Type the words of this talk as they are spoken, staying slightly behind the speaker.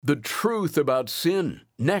The truth about sin,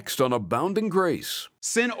 next on Abounding Grace.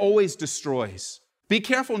 Sin always destroys. Be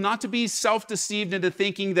careful not to be self-deceived into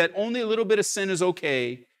thinking that only a little bit of sin is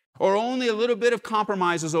okay, or only a little bit of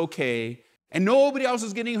compromise is okay, and nobody else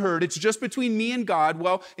is getting hurt. It's just between me and God.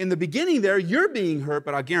 Well, in the beginning there, you're being hurt,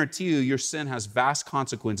 but I guarantee you, your sin has vast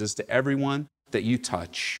consequences to everyone that you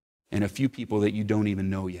touch and a few people that you don't even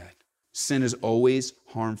know yet. Sin is always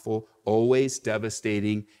harmful, always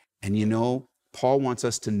devastating, and you know, Paul wants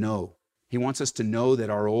us to know. He wants us to know that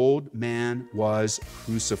our old man was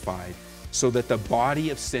crucified so that the body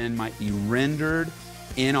of sin might be rendered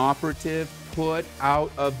inoperative, put out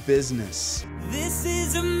of business. This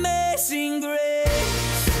is amazing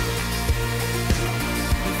grace.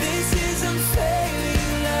 This is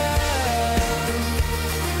unfailing love.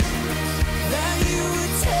 That you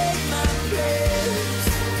would take my place.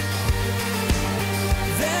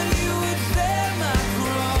 That you would bear my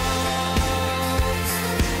cross.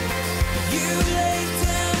 You laid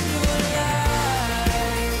down your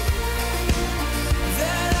life.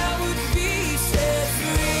 That I would be set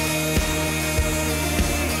free.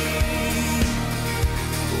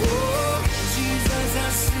 Oh, Jesus, I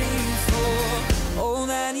sing for all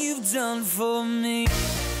that you've done for me.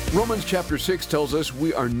 Romans chapter 6 tells us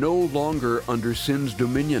we are no longer under sin's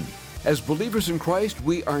dominion. As believers in Christ,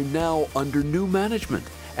 we are now under new management,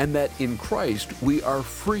 and that in Christ we are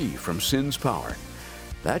free from sin's power.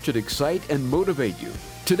 That should excite and motivate you.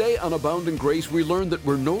 Today on Abounding Grace, we learn that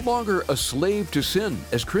we're no longer a slave to sin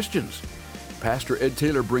as Christians. Pastor Ed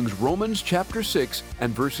Taylor brings Romans chapter 6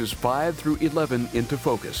 and verses 5 through 11 into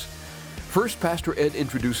focus. First, Pastor Ed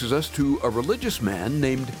introduces us to a religious man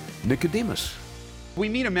named Nicodemus. We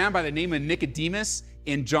meet a man by the name of Nicodemus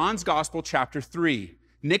in John's Gospel, chapter 3.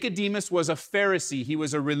 Nicodemus was a Pharisee. He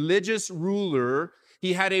was a religious ruler.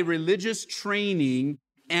 He had a religious training,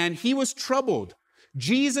 and he was troubled.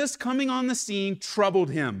 Jesus coming on the scene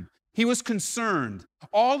troubled him. He was concerned.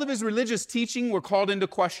 All of his religious teaching were called into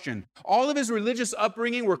question. All of his religious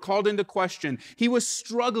upbringing were called into question. He was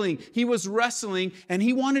struggling. He was wrestling, and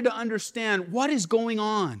he wanted to understand what is going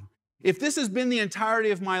on. If this has been the entirety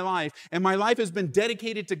of my life, and my life has been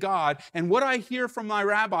dedicated to God, and what I hear from my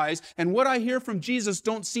rabbis and what I hear from Jesus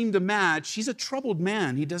don't seem to match, he's a troubled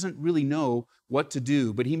man. He doesn't really know what to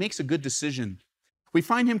do, but he makes a good decision. We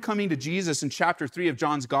find him coming to Jesus in chapter 3 of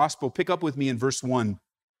John's Gospel. Pick up with me in verse 1.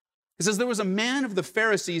 It says, there was a man of the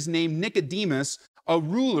Pharisees named Nicodemus, a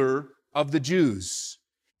ruler of the Jews.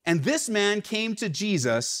 And this man came to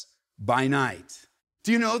Jesus by night.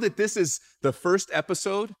 Do you know that this is the first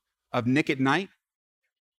episode of Nick at Night?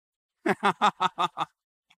 I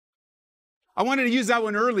wanted to use that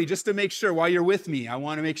one early just to make sure while you're with me. I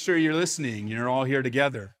want to make sure you're listening. You're all here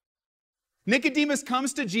together. Nicodemus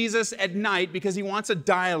comes to Jesus at night because he wants a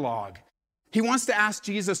dialogue. He wants to ask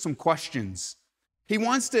Jesus some questions. He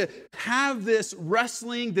wants to have this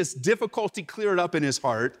wrestling, this difficulty cleared up in his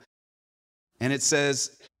heart. And it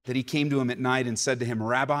says that he came to him at night and said to him,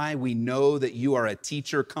 Rabbi, we know that you are a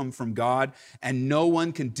teacher come from God, and no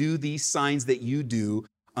one can do these signs that you do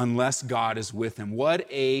unless God is with him. What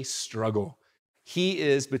a struggle. He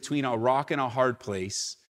is between a rock and a hard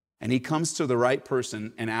place, and he comes to the right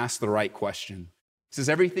person and asks the right question. He says,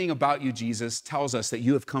 everything about you, Jesus, tells us that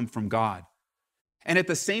you have come from God. And at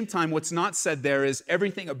the same time, what's not said there is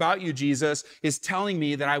everything about you, Jesus, is telling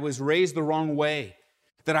me that I was raised the wrong way,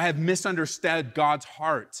 that I have misunderstood God's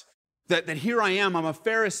heart, that here I am, I'm a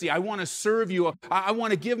Pharisee, I want to serve you, I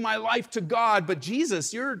want to give my life to God, but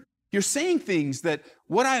Jesus, you're saying things that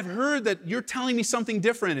what I've heard, that you're telling me something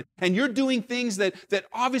different, and you're doing things that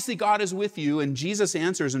obviously God is with you. And Jesus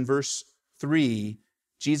answers in verse 3,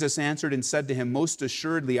 Jesus answered and said to him, most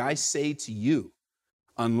assuredly, I say to you,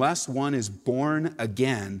 unless one is born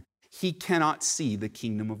again, he cannot see the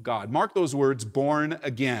kingdom of God. Mark those words, born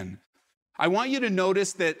again. I want you to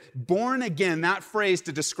notice that born again, that phrase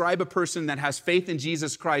to describe a person that has faith in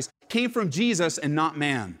Jesus Christ, came from Jesus and not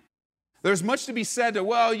man. There's much to be said that,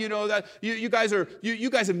 well, you know, that you guys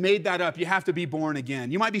have made that up. You have to be born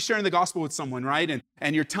again. You might be sharing the gospel with someone, right?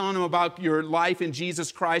 And you're telling them about your life in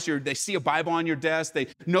Jesus Christ. They see a Bible on your desk. They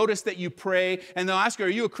notice that you pray, and they'll ask you, are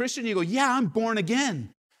you a Christian? You go, yeah, I'm born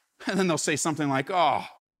again. And then they'll say something like, oh,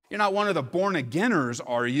 you're not one of the born againers,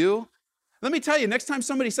 are you? Let me tell you, next time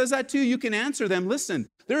somebody says that to you, you can answer them, listen,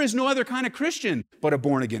 there is no other kind of Christian but a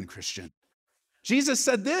born-again Christian. Jesus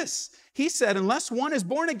said this. He said, unless one is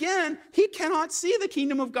born again, he cannot see the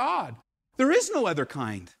kingdom of God. There is no other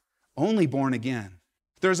kind, only born again.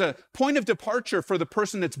 There's a point of departure for the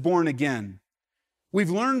person that's born again. We've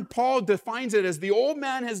learned Paul defines it as the old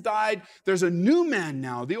man has died. There's a new man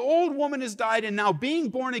now. The old woman has died, and now being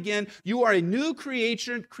born again, you are a new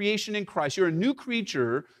creation in Christ. You're a new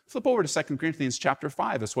creature. Flip over to 2 Corinthians chapter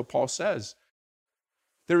 5. That's what Paul says.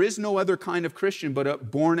 There is no other kind of Christian but a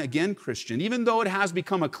born-again Christian, even though it has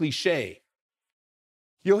become a cliche.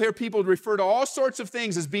 You'll hear people refer to all sorts of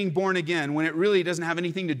things as being born again when it really doesn't have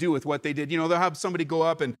anything to do with what they did. They'll have somebody go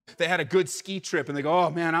up and they had a good ski trip and they go,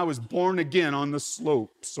 oh man, I was born again on the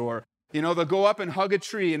slopes. Or, they'll go up and hug a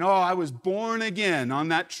tree and, oh, I was born again on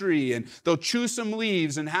that tree. And they'll chew some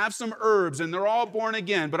leaves and have some herbs and they're all born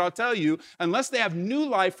again. But I'll tell you, unless they have new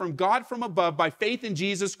life from God from above by faith in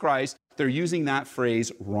Jesus Christ, they're using that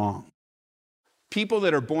phrase wrong. People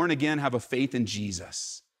that are born again have a faith in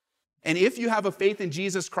Jesus. And if you have a faith in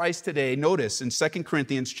Jesus Christ today, notice in 2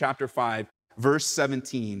 Corinthians chapter 5, verse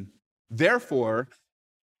 17, therefore,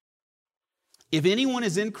 if anyone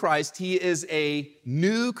is in Christ, he is a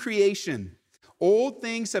new creation. Old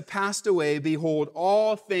things have passed away. Behold,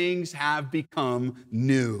 all things have become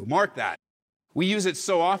new. Mark that. We use it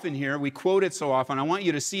so often here. We quote it so often. I want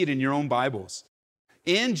you to see it in your own Bibles.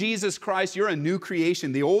 In Jesus Christ, you're a new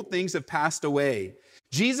creation. The old things have passed away.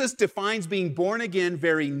 Jesus defines being born again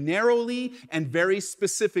very narrowly and very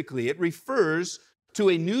specifically. It refers to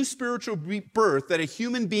a new spiritual birth that a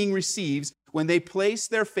human being receives when they place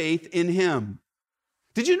their faith in Him.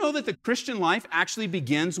 Did you know that the Christian life actually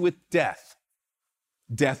begins with death?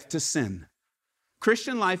 Death to sin.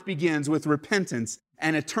 Christian life begins with repentance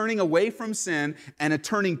and a turning away from sin and a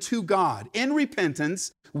turning to God. In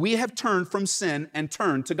repentance, we have turned from sin and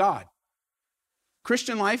turned to God.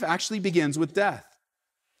 Christian life actually begins with death.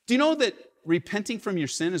 Do you know that repenting from your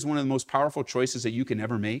sin is one of the most powerful choices that you can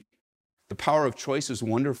ever make? The power of choice is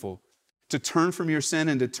wonderful. To turn from your sin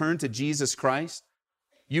and to turn to Jesus Christ,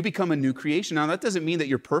 you become a new creation. Now, that doesn't mean that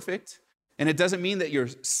you're perfect, and it doesn't mean that you're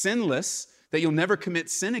sinless, that you'll never commit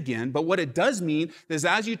sin again. But what it does mean is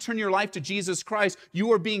as you turn your life to Jesus Christ,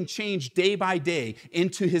 you are being changed day by day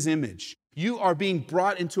into His image. You are being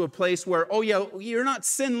brought into a place where, oh yeah, you're not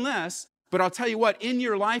sinless, but I'll tell you what, in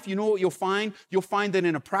your life, you know what you'll find? You'll find that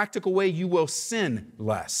in a practical way, you will sin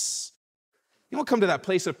less. You won't come to that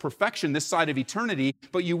place of perfection this side of eternity,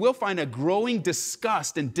 but you will find a growing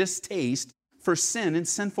disgust and distaste for sin and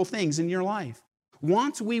sinful things in your life.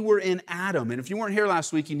 Once we were in Adam, and if you weren't here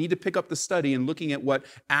last week, you need to pick up the study and looking at what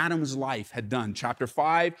Adam's life had done. Chapter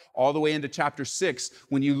 5 all the way into chapter 6.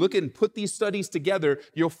 When you look and put these studies together,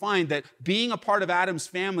 you'll find that being a part of Adam's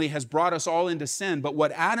family has brought us all into sin. But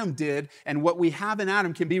what Adam did and what we have in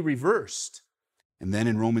Adam can be reversed. And then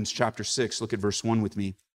in Romans chapter 6, look at verse 1 with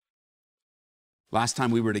me. Last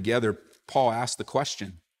time we were together, Paul asked the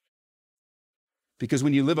question. Because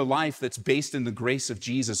when you live a life that's based in the grace of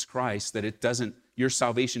Jesus Christ, that your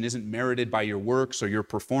salvation isn't merited by your works or your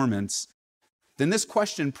performance, then this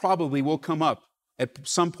question probably will come up at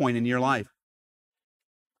some point in your life.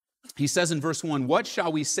 He says in verse 1, what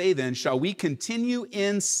shall we say then? Shall we continue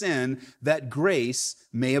in sin that grace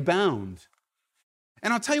may abound?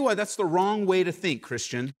 And I'll tell you what, that's the wrong way to think,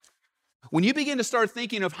 Christian. When you begin to start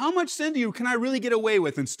thinking of how much sin can I really get away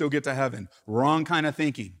with and still get to heaven? Wrong kind of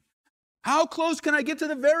thinking. How close can I get to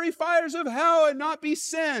the very fires of hell and not be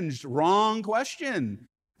singed? Wrong question.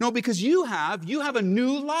 No, because you have a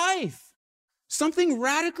new life. Something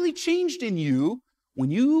radically changed in you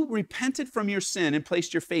when you repented from your sin and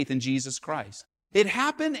placed your faith in Jesus Christ. It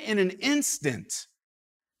happened in an instant.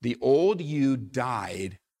 The old you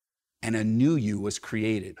died and a new you was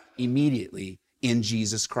created immediately in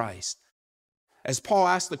Jesus Christ. As Paul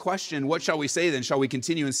asked the question, what shall we say then? Shall we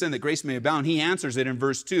continue in sin that grace may abound? He answers it in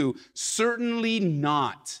verse 2, certainly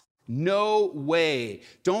not. No way.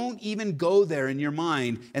 Don't even go there in your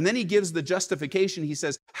mind. And then he gives the justification. He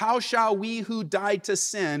says, how shall we who died to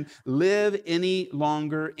sin live any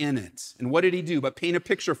longer in it? And what did he do but paint a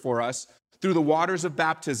picture for us through the waters of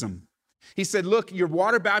baptism? He said, look, your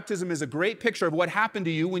water baptism is a great picture of what happened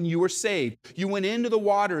to you when you were saved. You went into the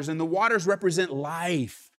waters, and the waters represent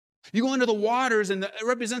life. You go into the waters and it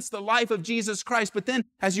represents the life of Jesus Christ. But then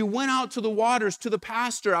as you went out to the waters, to the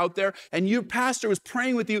pastor out there, and your pastor was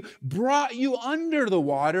praying with you, brought you under the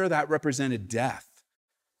water, that represented death.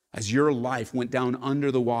 As your life went down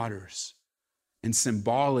under the waters. And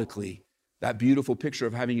symbolically, that beautiful picture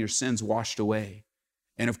of having your sins washed away.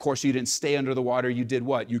 And of course, you didn't stay under the water. You did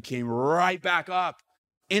what? You came right back up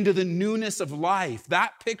into the newness of life.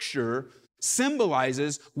 That picture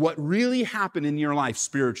symbolizes what really happened in your life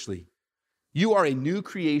spiritually. You are a new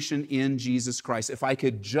creation in Jesus Christ. If I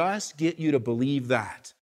could just get you to believe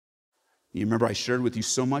that. You remember I shared with you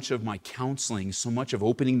so much of my counseling, so much of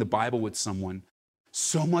opening the Bible with someone.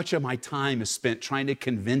 So much of my time is spent trying to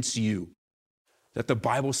convince you that the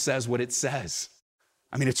Bible says what it says.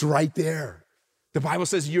 I mean, it's right there. The Bible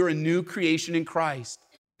says you're a new creation in Christ.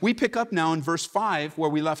 We pick up now in verse 5 where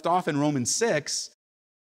we left off in Romans 6,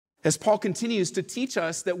 as Paul continues to teach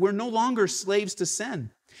us that we're no longer slaves to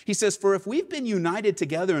sin. He says, for if we've been united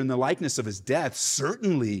together in the likeness of his death,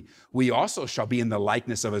 certainly we also shall be in the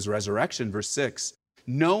likeness of his resurrection. Verse 6,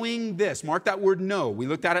 knowing this, mark that word know. We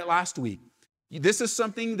looked at it last week. This is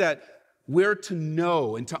something that we're to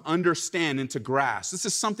know and to understand and to grasp. This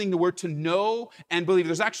is something that we're to know and believe.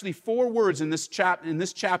 There's actually 4 words in this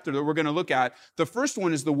chapter that we're going to look at. The first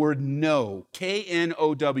one is the word know,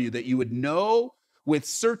 K-N-O-W, that you would know with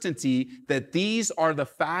certainty that these are the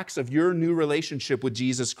facts of your new relationship with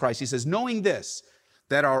Jesus Christ. He says, knowing this,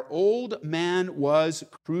 that our old man was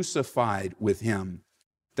crucified with him,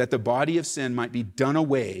 that the body of sin might be done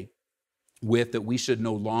away with, that we should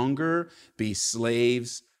no longer be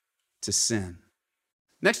slaves to sin.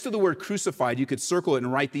 Next to the word crucified, you could circle it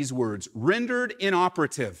and write these words, rendered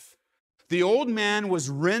inoperative. The old man was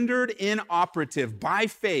rendered inoperative by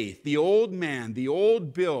faith. The old man, the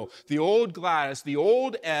old Bill, the old Gladys, the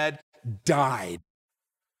old Ed died.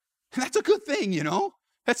 That's a good thing, you know?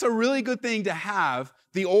 That's a really good thing to have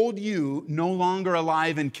the old you no longer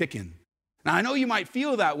alive and kicking. Now, I know you might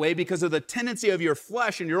feel that way because of the tendency of your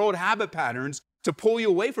flesh and your old habit patterns to pull you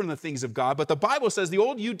away from the things of God, but the Bible says the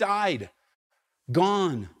old you died,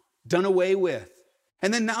 gone, done away with.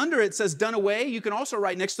 And then under it says done away. You can also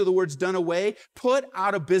write next to the words done away, put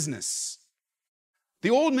out of business. The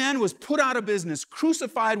old man was put out of business,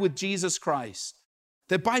 crucified with Jesus Christ.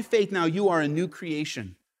 That by faith now you are a new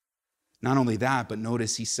creation. Not only that, but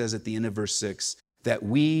notice he says at the end of verse 6, that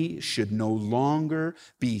we should no longer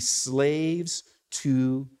be slaves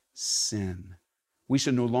to sin. We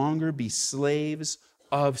should no longer be slaves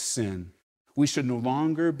of sin. We should no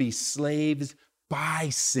longer be slaves by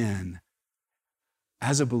sin.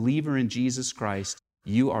 As a believer in Jesus Christ,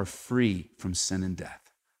 you are free from sin and death.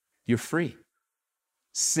 You're free.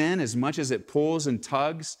 Sin, as much as it pulls and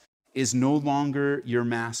tugs, is no longer your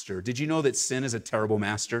master. Did you know that sin is a terrible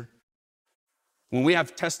master? When we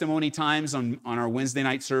have testimony times on our Wednesday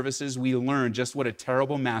night services, we learn just what a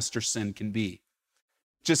terrible master sin can be.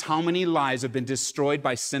 Just how many lives have been destroyed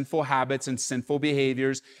by sinful habits and sinful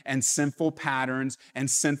behaviors and sinful patterns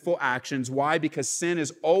and sinful actions. Why? Because sin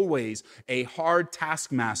is always a hard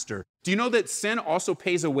taskmaster. Do you know that sin also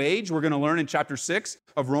pays a wage? We're going to learn in chapter 6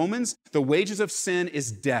 of Romans. The wages of sin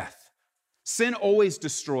is death. Sin always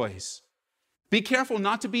destroys. Be careful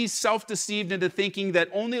not to be self-deceived into thinking that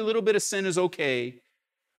only a little bit of sin is okay,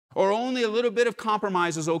 or only a little bit of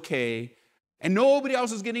compromise is okay, and nobody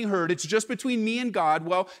else is getting hurt. It's just between me and God.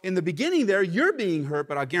 Well, in the beginning there, you're being hurt,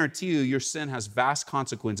 but I guarantee you, your sin has vast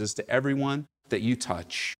consequences to everyone that you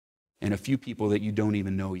touch and a few people that you don't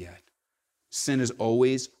even know yet. Sin is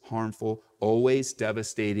always harmful, always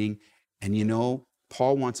devastating. And you know,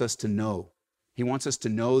 Paul wants us to know. He wants us to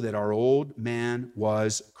know that our old man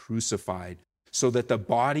was crucified so that the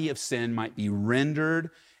body of sin might be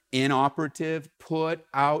rendered inoperative, put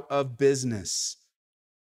out of business.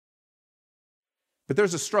 But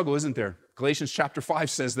there's a struggle, isn't there? Galatians chapter 5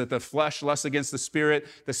 says that the flesh lusts against the spirit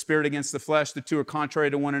against the flesh. The two are contrary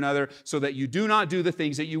to one another, so that you do not do the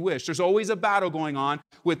things that you wish. There's always a battle going on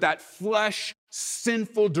with that flesh,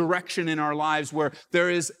 sinful direction in our lives where there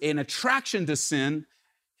is an attraction to sin,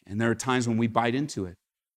 and there are times when we bite into it.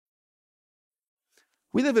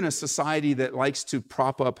 We live in a society that likes to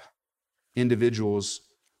prop up individuals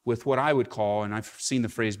with what I would call, and I've seen the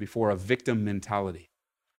phrase before, a victim mentality.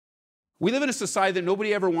 We live in a society that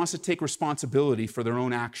nobody ever wants to take responsibility for their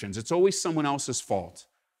own actions. It's always someone else's fault.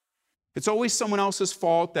 It's always someone else's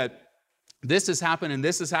fault that this has happened and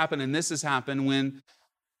this has happened and this has happened when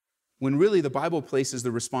really the Bible places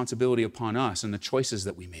the responsibility upon us and the choices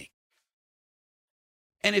that we make.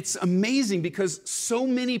 And it's amazing because so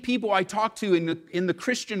many people I talk to in the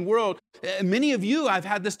Christian world, many of you I've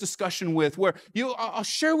had this discussion with where I'll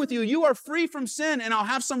share with you, you are free from sin, and I'll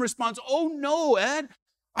have some response, oh no, Ed,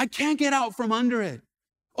 I can't get out from under it.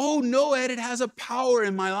 Oh no, Ed, it has a power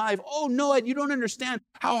in my life. Oh no, Ed, you don't understand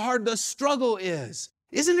how hard the struggle is.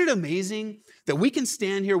 Isn't it amazing that we can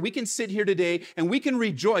stand here, we can sit here today, and we can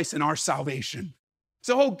rejoice in our salvation?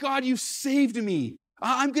 So, oh God, you saved me.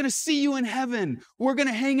 I'm going to see you in heaven. We're going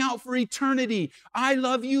to hang out for eternity. I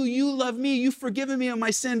love you. You love me. You've forgiven me of my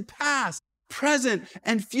sin, past, present,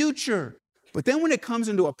 and future. But then when it comes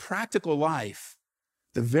into a practical life,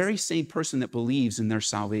 the very same person that believes in their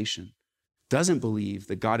salvation doesn't believe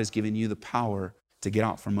that God has given you the power to get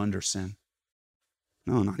out from under sin.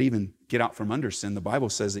 No, not even get out from under sin. The Bible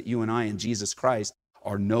says that you and I in Jesus Christ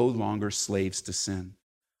are no longer slaves to sin.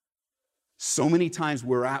 So many times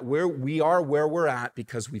we're at where we're at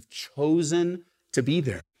because we've chosen to be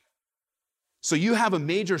there. So you have a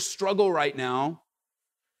major struggle right now.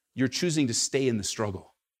 You're choosing to stay in the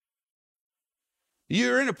struggle.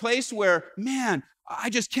 You're in a place where, man, I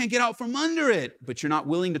just can't get out from under it. But you're not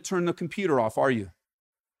willing to turn the computer off, are you?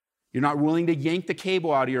 You're not willing to yank the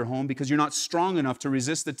cable out of your home because you're not strong enough to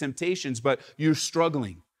resist the temptations, but you're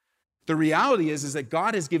struggling. The reality is that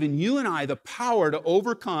God has given you and I the power to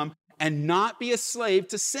overcome and not be a slave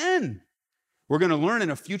to sin. We're going to learn in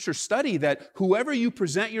a future study that whoever you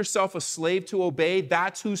present yourself a slave to obey,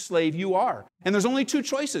 that's whose slave you are. And there's only two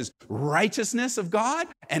choices: righteousness of God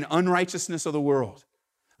and unrighteousness of the world.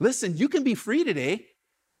 Listen, you can be free today.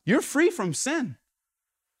 You're free from sin.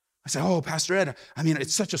 I say, oh, Pastor Ed,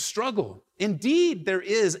 it's such a struggle. Indeed, there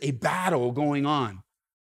is a battle going on.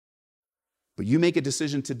 But you make a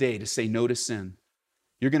decision today to say no to sin.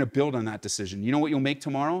 You're going to build on that decision. You know what you'll make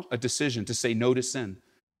tomorrow? A decision to say no to sin.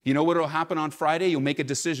 You know what will happen on Friday? You'll make a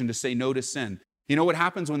decision to say no to sin. You know what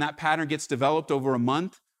happens when that pattern gets developed over a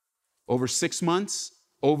month, over 6 months,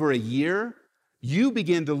 over a year? You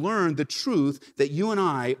begin to learn the truth that you and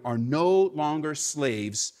I are no longer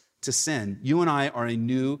slaves to sin. You and I are a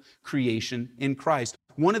new creation in Christ.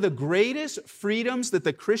 One of the greatest freedoms that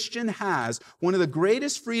the Christian has, one of the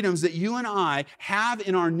greatest freedoms that you and I have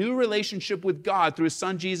in our new relationship with God through His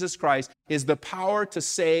Son, Jesus Christ, is the power to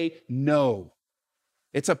say no.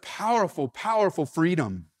 It's a powerful, powerful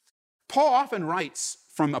freedom. Paul often writes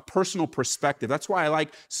from a personal perspective. That's why I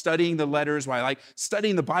like studying the letters, why I like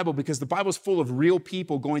studying the Bible, because the Bible's full of real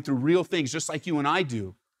people going through real things, just like you and I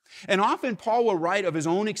do. And often Paul will write of his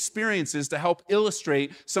own experiences to help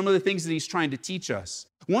illustrate some of the things that he's trying to teach us.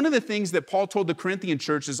 One of the things that Paul told the Corinthian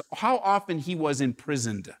church is how often he was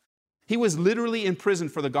imprisoned. He was literally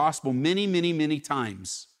imprisoned for the gospel many, many, many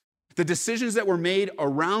times. The decisions that were made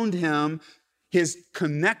around him, his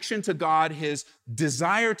connection to God, his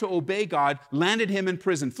desire to obey God, landed him in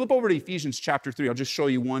prison. Flip over to Ephesians chapter 3. I'll just show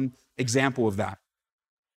you one example of that.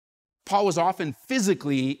 Paul was often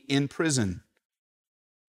physically in prison.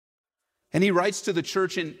 And he writes to the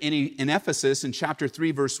church in Ephesus in chapter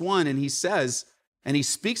 3, verse 1, and he says, and he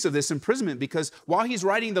speaks of this imprisonment because while he's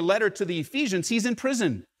writing the letter to the Ephesians, he's in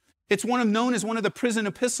prison. It's known as one of the prison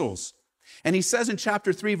epistles. And he says in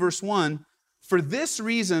chapter 3, verse 1, "For this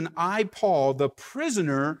reason, I, Paul, the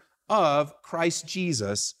prisoner of Christ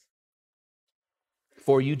Jesus,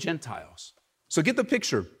 for you Gentiles." So get the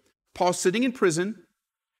picture. Paul's sitting in prison.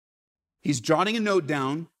 He's jotting a note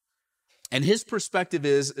down. And his perspective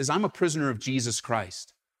is I'm a prisoner of Jesus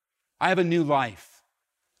Christ. I have a new life.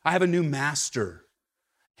 I have a new master.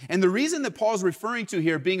 And the reason that Paul's referring to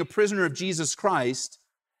here being a prisoner of Jesus Christ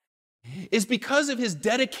is because of his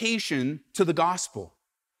dedication to the gospel.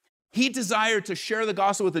 He desired to share the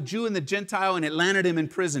gospel with the Jew and the Gentile, and it landed him in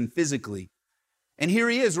prison physically. And here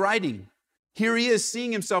he is writing. Here he is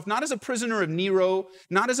seeing himself not as a prisoner of Nero,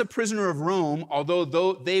 not as a prisoner of Rome, although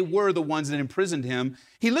they were the ones that imprisoned him.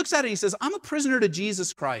 He looks at it and he says, I'm a prisoner to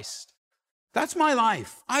Jesus Christ. That's my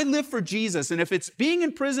life. I live for Jesus. And if it's being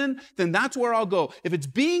in prison, then that's where I'll go. If it's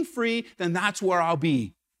being free, then that's where I'll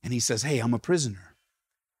be. And he says, hey, I'm a prisoner.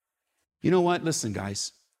 You know what? Listen,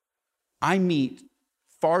 guys, I meet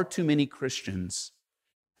far too many Christians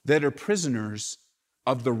that are prisoners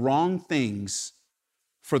of the wrong things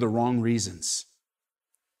for the wrong reasons.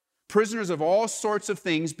 Prisoners of all sorts of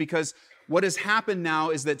things, because what has happened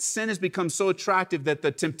now is that sin has become so attractive that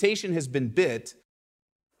the temptation has been bit,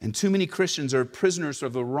 and too many Christians are prisoners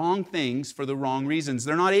of the wrong things for the wrong reasons.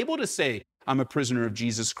 They're not able to say, I'm a prisoner of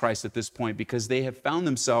Jesus Christ at this point, because they have found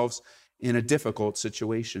themselves in a difficult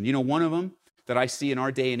situation. You know, one of them that I see in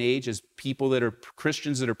our day and age is people that are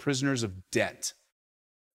Christians that are prisoners of debt.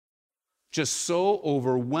 Just so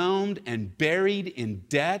overwhelmed and buried in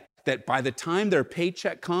debt that by the time their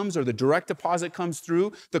paycheck comes or the direct deposit comes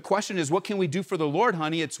through, the question is, what can we do for the Lord,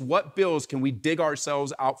 honey? It's what bills can we dig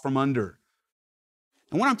ourselves out from under?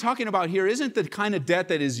 And what I'm talking about here isn't the kind of debt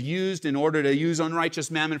that is used in order to use unrighteous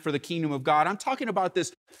mammon for the kingdom of God. I'm talking about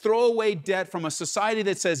this throwaway debt from a society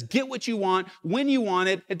that says, get what you want, when you want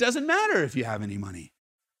it. It doesn't matter if you have any money.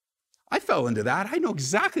 I fell into that. I know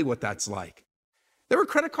exactly what that's like. There were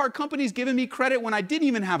credit card companies giving me credit when I didn't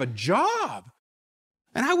even have a job.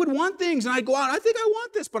 And I would want things, and I'd go out, I think I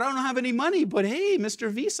want this, but I don't have any money. But hey, Mr.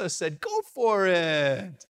 Visa said, go for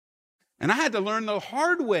it. And I had to learn the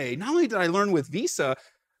hard way. Not only did I learn with Visa,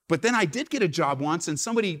 but then I did get a job once, and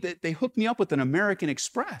they hooked me up with an American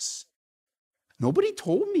Express. Nobody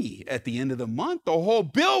told me at the end of the month the whole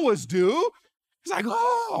bill was due. It's like,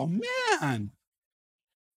 oh, man.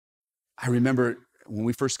 I remember when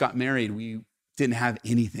we first got married, we didn't have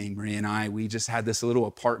anything, Maria and I. We just had this little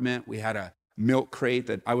apartment. We had a milk crate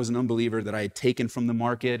that I was an unbeliever that I had taken from the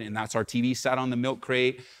market, and that's our TV sat on the milk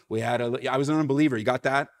crate. I was an unbeliever. You got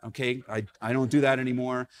that? Okay, I don't do that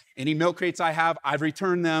anymore. Any milk crates I have, I've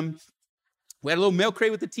returned them. We had a little milk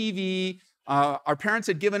crate with the TV. Our parents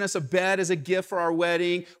had given us a bed as a gift for our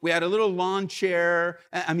wedding. We had a little lawn chair.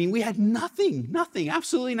 I mean, we had nothing,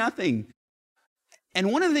 absolutely nothing.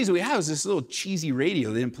 And one of the things we had was this little cheesy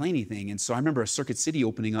radio. They didn't play anything. And so I remember a Circuit City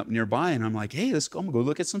opening up nearby, and I'm like, hey, I'm gonna go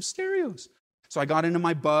look at some stereos. So I got into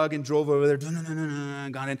my Bug and drove over there,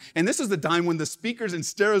 got in. And this is the time when the speakers and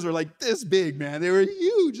stereos were like this big, man. They were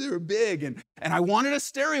huge, they were big. And I wanted a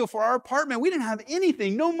stereo for our apartment. We didn't have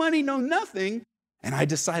anything, no money, no nothing. And I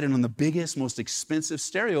decided on the biggest, most expensive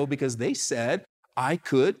stereo because they said I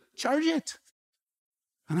could charge it.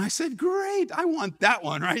 And I said, great, I want that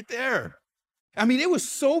one right there. I mean, it was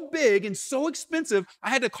so big and so expensive,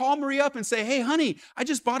 I had to call Maria up and say, hey, honey, I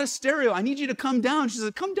just bought a stereo. I need you to come down. She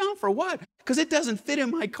said, come down for what? Because it doesn't fit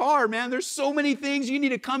in my car, man. There's so many things. You need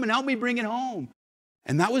to come and help me bring it home.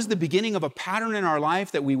 And that was the beginning of a pattern in our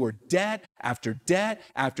life that we were debt after debt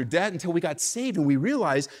after debt until we got saved. And we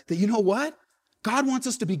realized that, you know what? God wants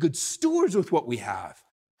us to be good stewards with what we have.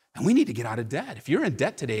 And we need to get out of debt. If you're in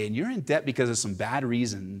debt today and you're in debt because of some bad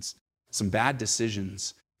reasons, some bad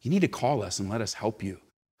decisions, you need to call us and let us help you.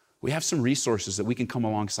 We have some resources that we can come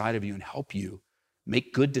alongside of you and help you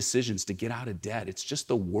make good decisions to get out of debt. It's just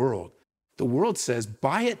the world. The world says,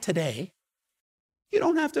 buy it today. You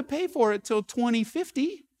don't have to pay for it till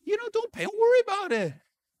 2050. Don't pay, don't worry about it.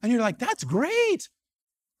 And you're like, that's great.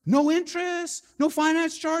 No interest, no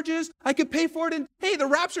finance charges. I could pay for it. And hey, the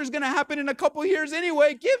rapture is going to happen in a couple years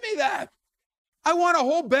anyway. Give me that. I want a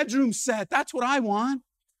whole bedroom set. That's what I want.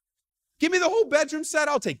 Give me the whole bedroom set.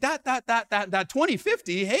 I'll take that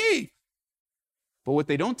 2050. Hey. But what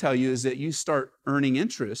they don't tell you is that you start earning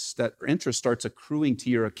interest, that interest starts accruing to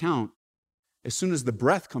your account as soon as the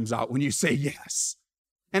breath comes out when you say yes.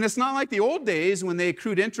 And it's not like the old days when they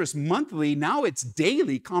accrued interest monthly. Now it's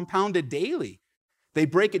daily, compounded daily. They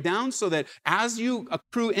break it down so that as you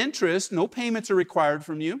accrue interest, no payments are required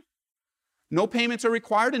from you. No payments are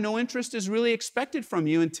required and no interest is really expected from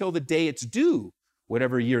you until the day it's due,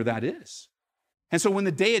 whatever year that is. And so when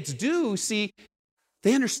the day it's due, see,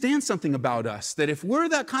 they understand something about us, that if we're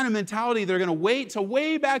that kind of mentality, they're going to wait till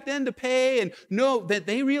way back then to pay and know that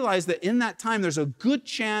they realize that in that time, there's a good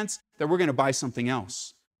chance that we're going to buy something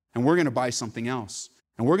else. And we're going to buy something else.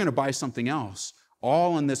 And we're going to buy something else.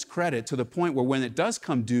 All on this credit to the point where when it does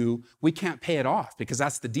come due, we can't pay it off because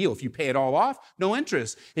that's the deal. If you pay it all off, no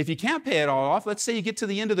interest. If you can't pay it all off, let's say you get to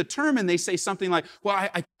the end of the term and they say something like, well,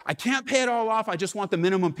 I can't pay it all off. I just want the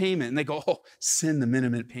minimum payment. And they go, oh, send the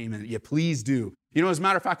minimum payment. Yeah, please do. As a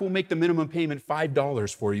matter of fact, we'll make the minimum payment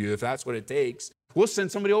 $5 for you if that's what it takes. We'll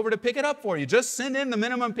send somebody over to pick it up for you. Just send in the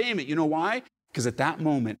minimum payment. You know why? Because at that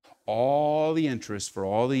moment, all the interest for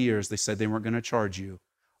all the years they said they weren't going to charge you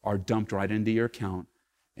are dumped right into your account,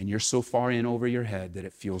 and you're so far in over your head that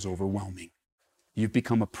it feels overwhelming. You've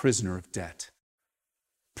become a prisoner of debt,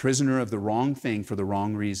 prisoner of the wrong thing for the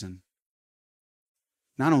wrong reason.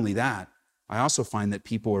 Not only that, I also find that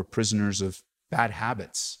people are prisoners of bad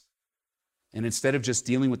habits. And instead of just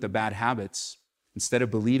dealing with the bad habits, instead of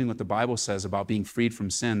believing what the Bible says about being freed from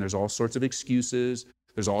sin, there's all sorts of excuses.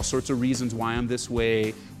 There's all sorts of reasons why I'm this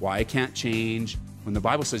way, why I can't change. When the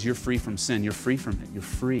Bible says you're free from sin, you're free from it. You're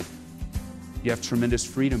free. You have tremendous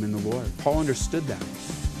freedom in the Lord. Paul understood that.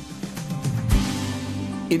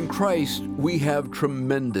 In Christ, we have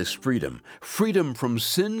tremendous freedom. Freedom from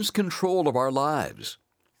sin's control of our lives.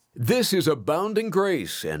 This is Abounding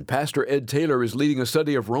Grace, and Pastor Ed Taylor is leading a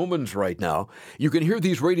study of Romans right now. You can hear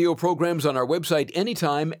these radio programs on our website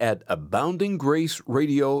anytime at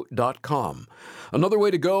aboundinggraceradio.com. Another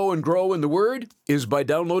way to go and grow in the Word is by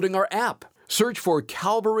downloading our app. Search for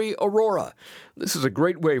Calvary Aurora. This is a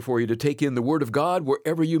great way for you to take in the Word of God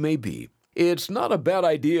wherever you may be. It's not a bad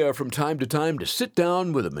idea from time to time to sit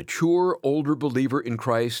down with a mature, older believer in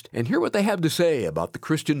Christ and hear what they have to say about the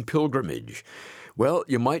Christian pilgrimage. Well,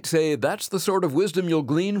 you might say that's the sort of wisdom you'll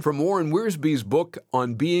glean from Warren Wiersbe's book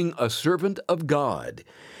on being a servant of God.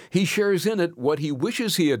 He shares in it what he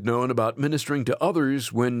wishes he had known about ministering to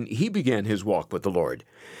others when he began his walk with the Lord.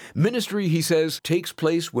 Ministry, he says, takes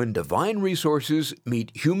place when divine resources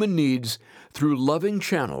meet human needs through loving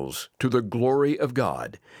channels to the glory of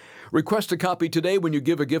God. Request a copy today when you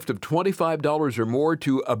give a gift of $25 or more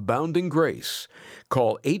to Abounding Grace.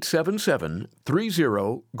 Call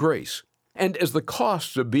 877-30-GRACE. And as the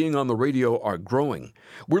costs of being on the radio are growing,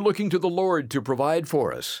 we're looking to the Lord to provide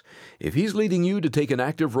for us. If He's leading you to take an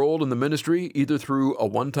active role in the ministry, either through a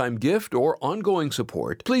one-time gift or ongoing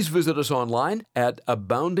support, please visit us online at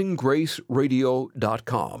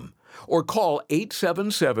aboundinggraceradio.com or call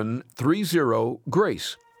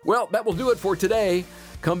 877-30-GRACE. Well, that will do it for today.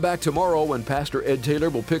 Come back tomorrow when Pastor Ed Taylor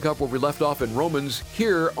will pick up where we left off in Romans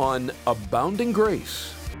here on Abounding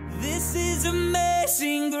Grace. This is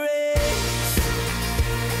amazing grace.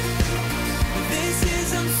 This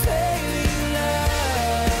is unfailing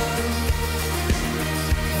love.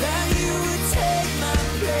 That you would take my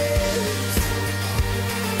place.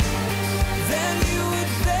 That you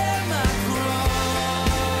would bear my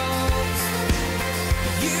cross.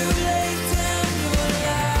 You laid down your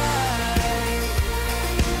life.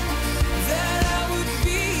 That I would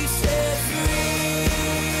be set free.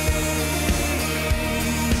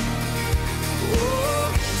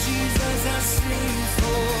 Oh, Jesus, I sing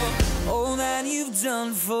for all that you've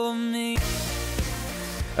done for me.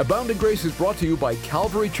 Abounding Grace is brought to you by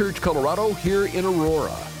Calvary Church, Colorado, here in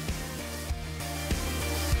Aurora.